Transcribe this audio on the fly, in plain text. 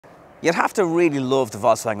You'd have to really love the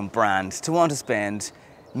Volkswagen brand to want to spend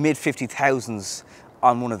mid-50,000s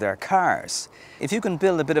on one of their cars. If you can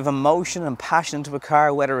build a bit of emotion and passion into a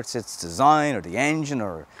car, whether it's its design or the engine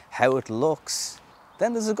or how it looks,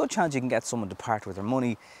 then there's a good chance you can get someone to part with their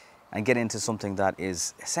money and get into something that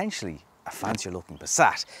is essentially a fancier looking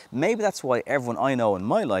Passat. Maybe that's why everyone I know in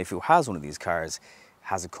my life who has one of these cars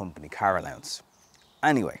has a company car allowance.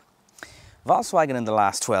 Anyway, Volkswagen in the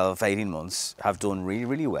last 12-18 months have done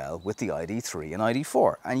really well with the ID3 and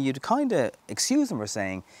ID4, and you'd kind of excuse them for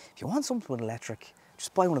saying, if you want something with electric,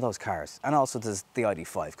 just buy one of those cars. And also there's the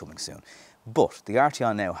ID5 coming soon. But the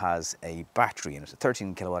Arteon now has a battery in it, a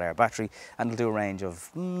 13 kilowatt hour battery, and it'll do a range of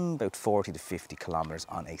about 40 to 50 kilometers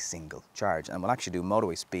on a single charge, and will actually do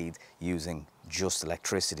motorway speed using just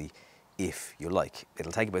electricity if you like.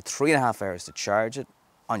 It'll take about 3.5 hours to charge it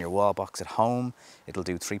on your wall box at home. It'll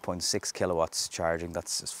do 3.6 kilowatts charging.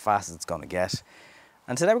 That's as fast as it's going to get.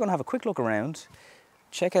 And today we're going to have a quick look around,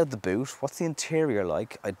 check out the boot. What's the interior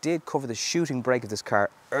like? I did cover the shooting brake of this car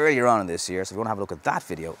earlier on in this year, so if you want to have a look at that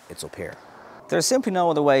video, it's up here. There's simply no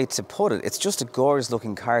other way to put it. It's just a gorgeous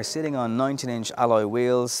looking car sitting on 19-inch alloy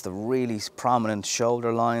wheels, the really prominent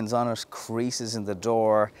shoulder lines on it, creases in the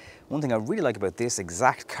door. One thing I really like about this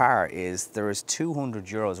exact car is there is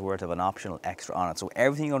 €200 worth of an optional extra on it. So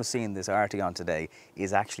everything you're going to see in this Arteon today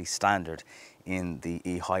is actually standard in the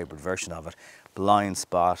e-hybrid version of it. Blind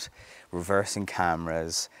spot, reversing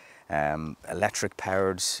cameras, electric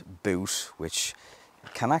powered boot, which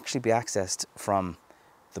can actually be accessed from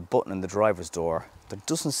the button in the driver's door. There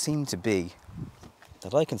doesn't seem to be,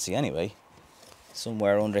 that I can see anyway,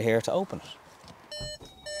 somewhere under here to open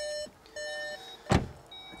it.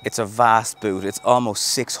 It's a vast boot. It's almost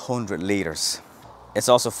 600 litres. It's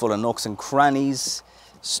also full of nooks and crannies,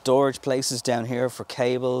 storage places down here for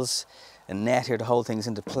cables, a net here to hold things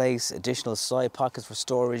into place, additional side pockets for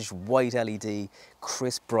storage, white LED,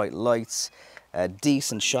 crisp bright lights,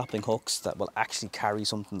 decent shopping hooks that will actually carry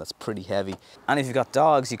something that's pretty heavy. And if you've got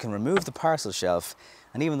dogs, you can remove the parcel shelf,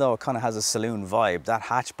 and even though it kind of has a saloon vibe, that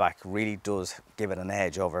hatchback really does give it an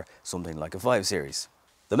edge over something like a 5 Series.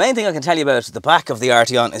 The main thing I can tell you about the back of the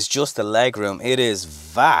Arteon is just the legroom. It is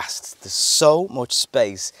vast. There's so much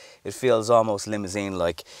space. It feels almost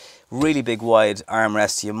limousine-like. Really big wide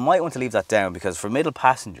armrests. You might want to leave that down because for middle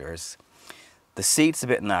passengers, the seat's a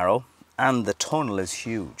bit narrow and the tunnel is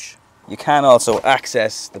huge. You can also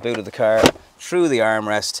access the boot of the car through the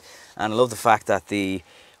armrest, and I love the fact that the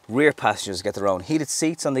rear passengers get their own heated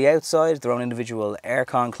seats on the outside, their own individual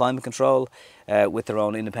aircon climate control with their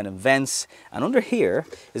own independent vents, and under here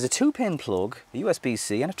is a 2-pin plug, a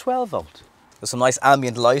USB-C and a 12-volt. There's some nice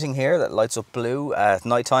ambient lighting here that lights up blue at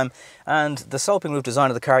night time, and the sloping roof design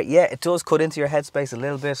of the car, yeah, it does cut into your headspace a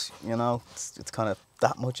little bit, you know, it's kind of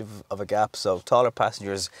that much of a gap, so taller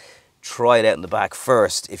passengers, try it out in the back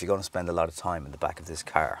first if you're going to spend a lot of time in the back of this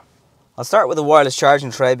car. I'll start with the wireless charging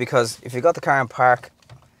tray because if you've got the car in park,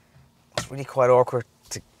 it's really quite awkward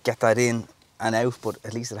to get that in and out, but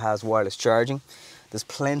at least it has wireless charging. There's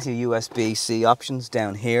plenty of USB-C options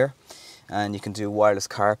down here, and you can do wireless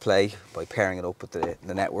CarPlay by pairing it up with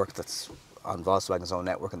the network that's on Volkswagen's own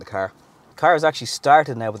network in the car. The car is actually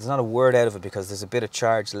started now, but there's not a word out of it because there's a bit of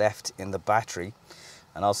charge left in the battery.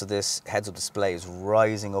 And also this heads-up display is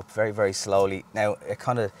rising up very slowly. Now it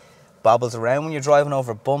kind of bobbles around when you're driving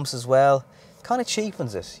over bumps as well. It kind of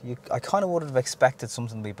cheapens it. I kind of would have expected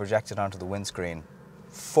something to be projected onto the windscreen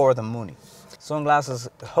for the money. Sunglasses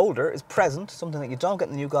holder is present, something that you don't get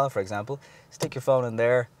in the new Golf, for example. Stick your phone in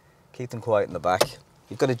there, keep them quiet in the back.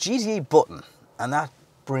 You've got a GTE button, and that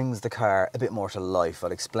brings the car a bit more to life.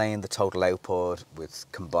 I'll explain the total output with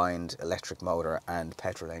combined electric motor and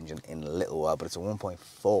petrol engine in a little while, but it's a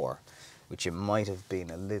 1.4, which you might have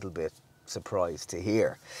been a little bit surprised to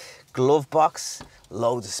hear. Glove box,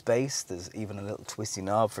 loads of space. There's even a little twisty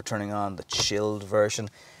knob for turning on the chilled version.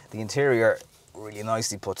 The interior really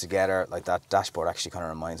nicely put together, like that dashboard actually kind of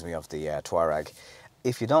reminds me of the Touareg.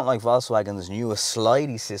 If you don't like Volkswagen's newest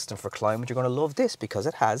slidey system for climate, you're going to love this because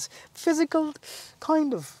it has physical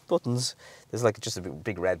kind of buttons. There's like just a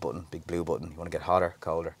big red button, big blue button. You want to get hotter,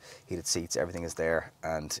 colder, heated seats, everything is there,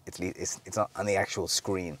 and it's not on the actual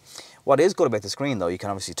screen. What is good about the screen though, you can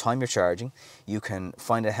obviously time your charging. You can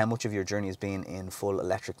find out how much of your journey has been in full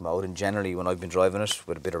electric mode, and generally when I've been driving it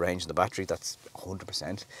with a bit of range in the battery, that's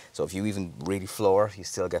 100%. So if you even really floor, you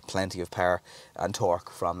still get plenty of power and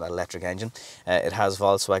torque from that electric engine. It has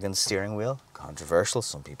Volkswagen's steering wheel, controversial.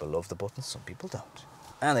 Some people love the buttons, some people don't.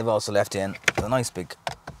 And they've also left in a nice big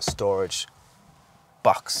storage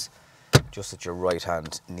box just at your right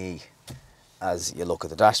hand knee as you look at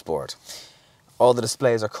the dashboard. All the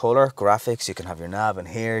displays are colour graphics. You can have your nav in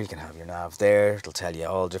here, you can have your nav there. It'll tell you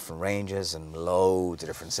all different ranges and loads of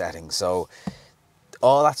different settings. So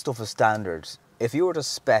all that stuff is standard. If you were to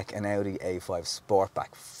spec an Audi A5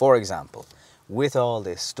 Sportback, for example, with all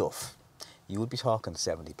this stuff, you would be talking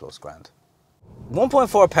 70 plus grand.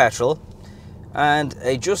 1.4 petrol and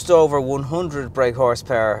a just over 100 brake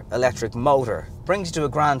horsepower electric motor brings you to a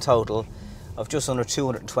grand total of just under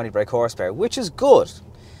 220 brake horsepower, which is good.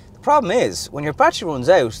 The problem is, when your battery runs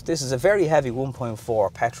out, this is a very heavy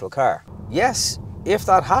 1.4 petrol car. Yes, if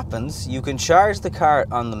that happens, you can charge the car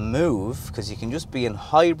on the move, because you can just be in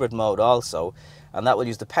hybrid mode also, and that will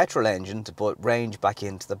use the petrol engine to put range back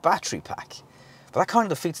into the battery pack. But that kind of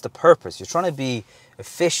defeats the purpose. You're trying to be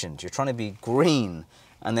efficient, you're trying to be green,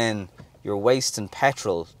 and then you're wasting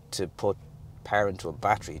petrol to put power into a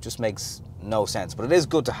battery. It just makes no sense. But it is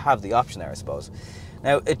good to have the option there, I suppose.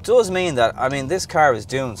 Now, it does mean that, I mean, this car is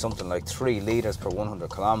doing something like 3 litres per 100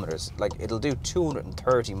 kilometres. Like, it'll do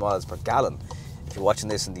 230 miles per gallon if you're watching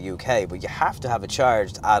this in the UK, but you have to have it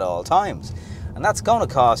charged at all times. And that's going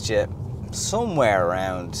to cost you somewhere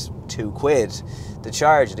around £2 to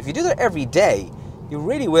charge it. If you do that every day, you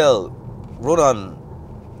really will run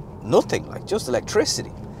on nothing, like just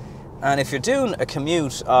electricity. And if you're doing a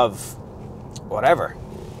commute of whatever,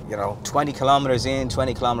 you know, 20 kilometers in,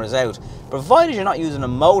 20 kilometers out, provided you're not using a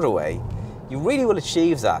motorway, you really will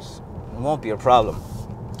achieve that. It won't be a problem.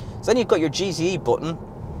 So then you've got your GTE button.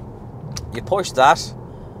 You push that,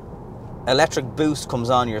 electric boost comes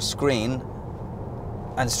on your screen,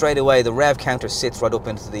 and straight away the rev counter sits right up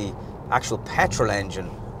into the actual petrol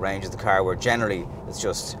engine range of the car, where generally it's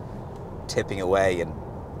just tipping away in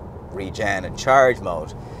regen and charge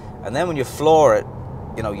mode. And then when you floor it,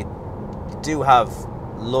 you know, you do have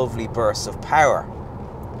lovely bursts of power.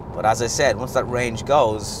 But as I said, once that range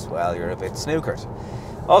goes, well, you're a bit snookered.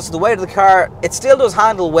 Also, the weight of the car, it still does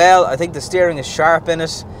handle well. I think the steering is sharp in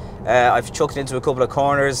it. I've chucked it into a couple of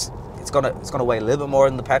corners. It's gonna weigh a little bit more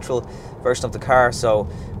than the petrol version of the car, so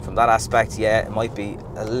from that aspect, yeah, it might be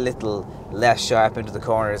a little less sharp into the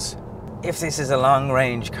corners. If this is a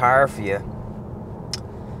long-range car for you,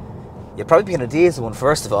 you'll probably be in a diesel one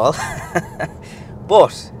first of all,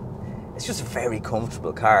 but it's just a very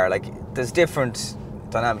comfortable car. Like, there's different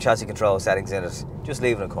dynamic chassis control settings in it. Just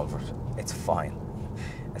leave it in comfort. It's fine.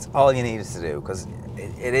 It's all you need is to do, because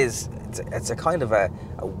it's a kind of a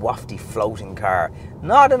wafty floating car.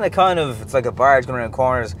 Not in a kind of, it's like a barge going around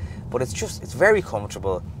corners, but it's very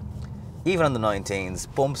comfortable. Even on the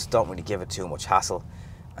 19s, bumps don't really give it too much hassle.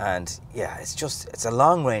 And yeah, it's a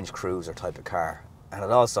long range cruiser type of car. And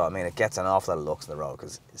it also, I mean, it gets an awful lot of looks on the road,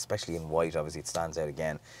 because especially in white, obviously it stands out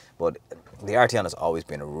again. But the Arteon has always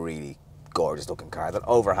been a really gorgeous looking car. That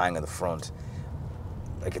overhang in the front,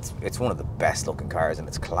 like it's one of the best looking cars in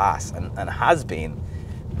its class, and has been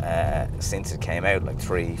since it came out like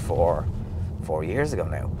 3-4 years ago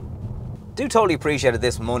now. Do totally appreciate at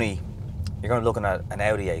this money you're going to be looking at an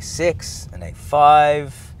Audi A6, an A5,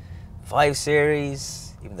 5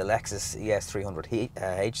 Series, even the Lexus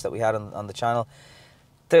ES300H that we had on the channel.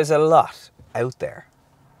 There's a lot out there,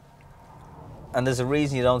 and there's a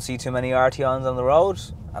reason you don't see too many Arteons on the road,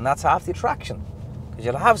 and that's half the attraction, because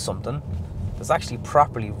you'll have something that's actually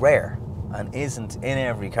properly rare and isn't in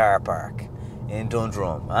every car park in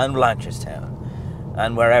Dundrum and Blanchardstown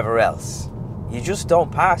and wherever else. You just don't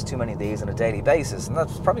pass too many of these on a daily basis, and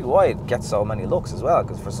that's probably why it gets so many looks as well,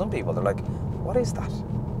 because for some people they're like, what is that?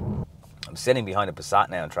 I'm sitting behind a Passat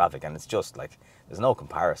now in traffic, and it's just like, there's no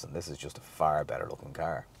comparison. This is just a far better looking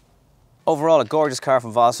car. Overall, a gorgeous car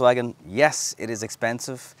from Volkswagen. Yes, it is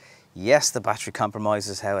expensive. Yes, the battery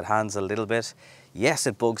compromises how it hands a little bit. Yes,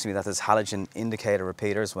 it bugs me that there's halogen indicator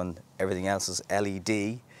repeaters when everything else is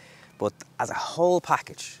LED. But as a whole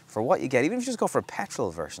package, for what you get, even if you just go for a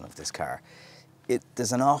petrol version of this car,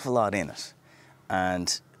 there's an awful lot in it.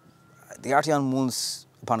 And the Arteon, once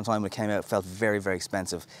upon a time when it came out, felt very, very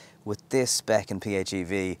expensive. With this spec and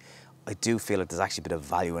PHEV, I do feel like there's actually a bit of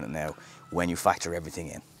value in it now when you factor everything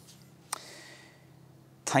in.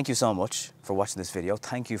 Thank you so much for watching this video.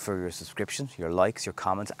 Thank you for your subscription, your likes, your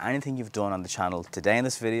comments, anything you've done on the channel today in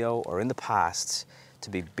this video or in the past. To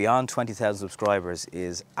be beyond 20,000 subscribers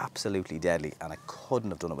is absolutely deadly, and I couldn't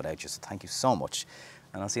have done it without you. So thank you so much,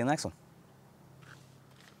 and I'll see you in the next one.